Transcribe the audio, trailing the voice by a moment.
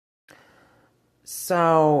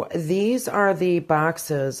So these are the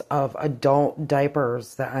boxes of adult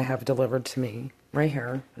diapers that I have delivered to me. Right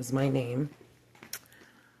here is my name.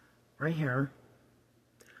 Right here.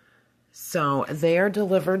 So they are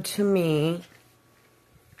delivered to me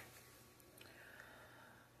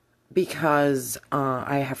because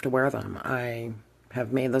I have to wear them. I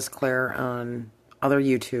have made this clear on other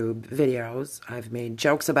YouTube videos. I've made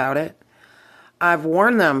jokes about it. I've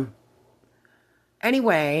worn them.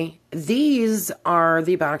 Anyway, these are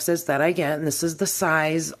the boxes that I get, and this is the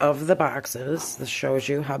size of the boxes. This shows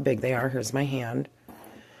you how big they are. Here's my hand.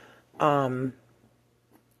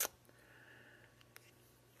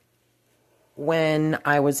 When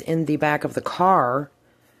I was in the back of the car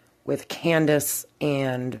with Candace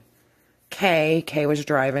and Kay was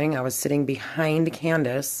driving. I was sitting behind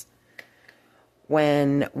Candace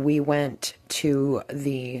when we went to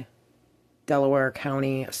the Delaware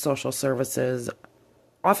County Social Services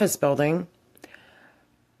office building.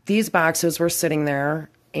 These boxes were sitting there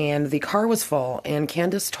and the car was full, and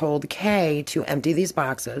Candace told Kay to empty these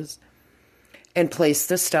boxes and place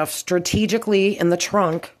this stuff strategically in the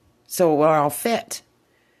trunk so it will all fit.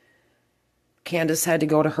 Candace had to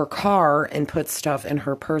go to her car and put stuff in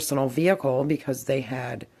her personal vehicle because they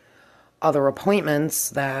had other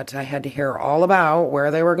appointments that I had to hear all about,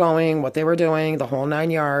 where they were going, what they were doing, the whole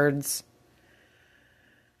 9 yards.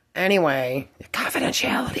 Anyway,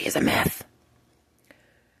 confidentiality is a myth.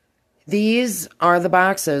 These are the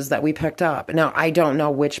boxes that we picked up. Now, I don't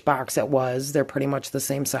know which box it was. They're pretty much the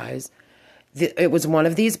same size. It was one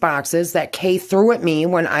of these boxes that Kay threw at me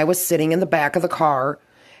when I was sitting in the back of the car,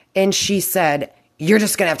 and she said, "You're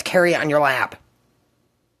just going to have to carry it on your lap."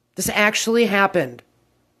 This actually happened.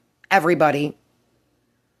 Everybody.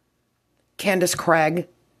 Candace Craig,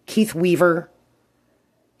 Keith Weaver.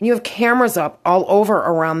 You have cameras up all over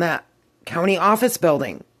around that county office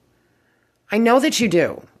building. I know that you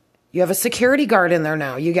do. You have a security guard in there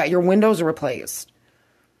now. You got your windows replaced.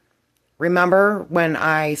 Remember when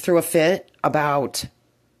I threw a fit about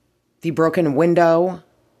the broken window?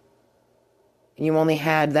 You only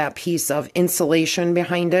had that piece of insulation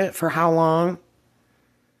behind it for how long?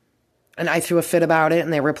 And I threw a fit about it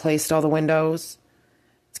and they replaced all the windows.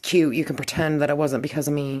 It's cute. You can pretend that it wasn't because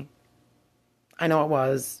of me. I know it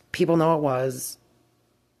was. People know it was.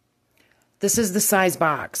 This is the size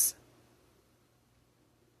box.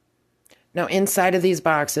 Now, inside of these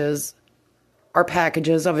boxes are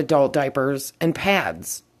packages of adult diapers and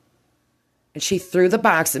pads. And she threw the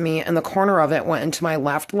box at me, and the corner of it went into my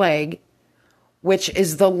left leg, which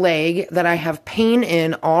is the leg that I have pain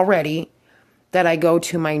in already, that I go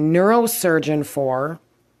to my neurosurgeon for,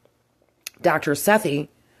 Dr. Sethi,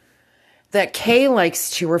 that Kay likes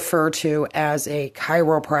to refer to as a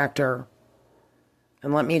chiropractor.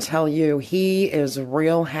 And let me tell you, he is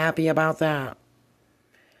real happy about that.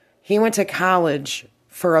 He went to college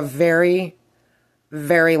for a very,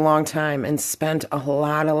 very long time and spent a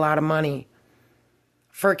lot of money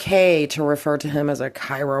for Kay to refer to him as a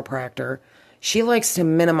chiropractor. She likes to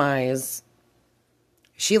minimize.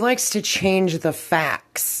 She likes to change the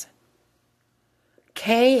facts.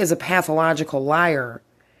 Kay is a pathological liar,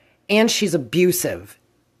 and she's abusive.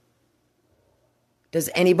 Does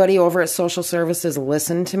anybody over at Social Services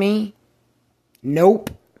listen to me?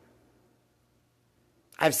 Nope.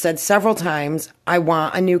 I've said several times, I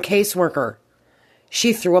want a new caseworker.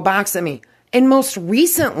 She threw a box at me. And most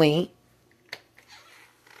recently,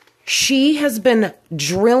 she has been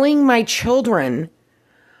drilling my children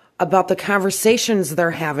about the conversations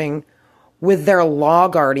they're having with their law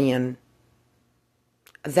guardian.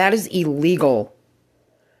 That is illegal.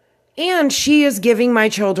 And she is giving my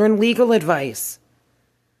children legal advice,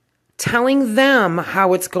 telling them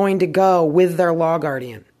how it's going to go with their law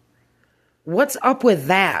guardian. What's up with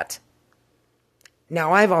that?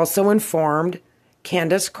 Now, I've also informed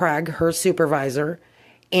Candace Craig, her supervisor,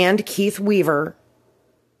 and Keith Weaver,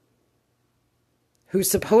 who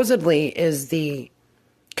supposedly is the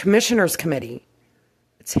commissioner's committee.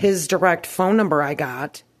 It's his direct phone number I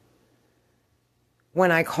got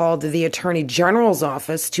when I called the attorney general's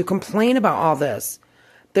office to complain about all this.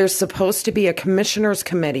 There's supposed to be a commissioner's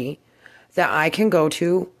committee that I can go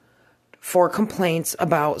to for complaints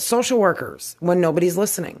about social workers when nobody's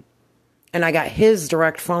listening. And I got his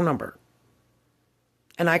direct phone number.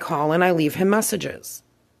 And I call and I leave him messages.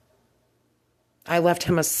 I left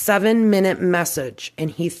him a 7-minute message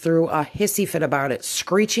and he threw a hissy fit about it,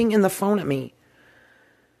 screeching in the phone at me,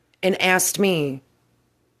 and asked me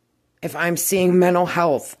if I'm seeing mental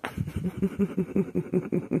health.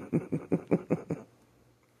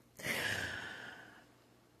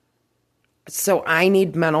 So I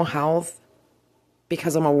need mental health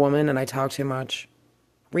because I'm a woman and I talk too much.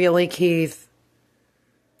 Really, Keith?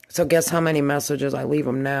 So guess how many messages I leave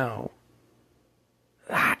him now?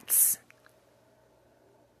 Lots.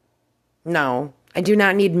 No, I do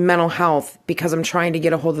not need mental health because I'm trying to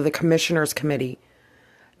get a hold of the Commissioners Committee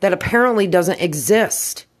that apparently doesn't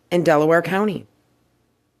exist in Delaware County.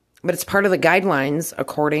 But it's part of the guidelines,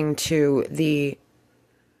 according to the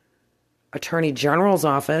Attorney General's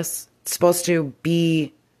office. It's supposed to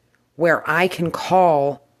be where I can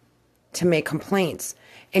call to make complaints.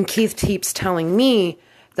 And Keith keeps telling me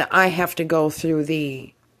that I have to go through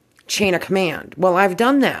the chain of command. Well, I've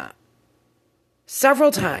done that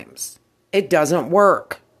several times. It doesn't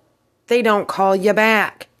work. They don't call you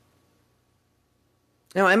back.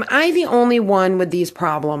 Now, am I the only one with these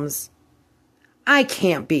problems? I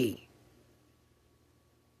can't be.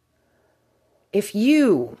 If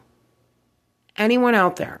you, anyone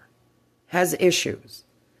out there, has issues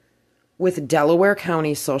with Delaware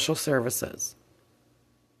County Social Services,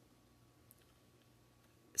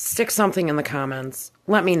 stick something in the comments.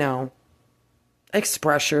 Let me know.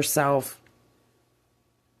 Express yourself.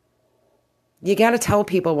 You got to tell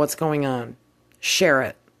people what's going on. Share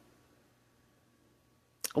it.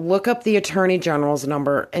 Look up the Attorney General's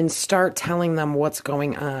number and start telling them what's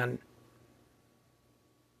going on.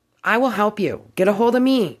 I will help you. Get a hold of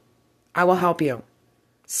me. I will help you.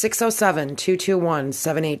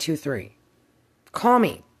 607-221-7823. Call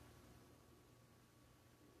me.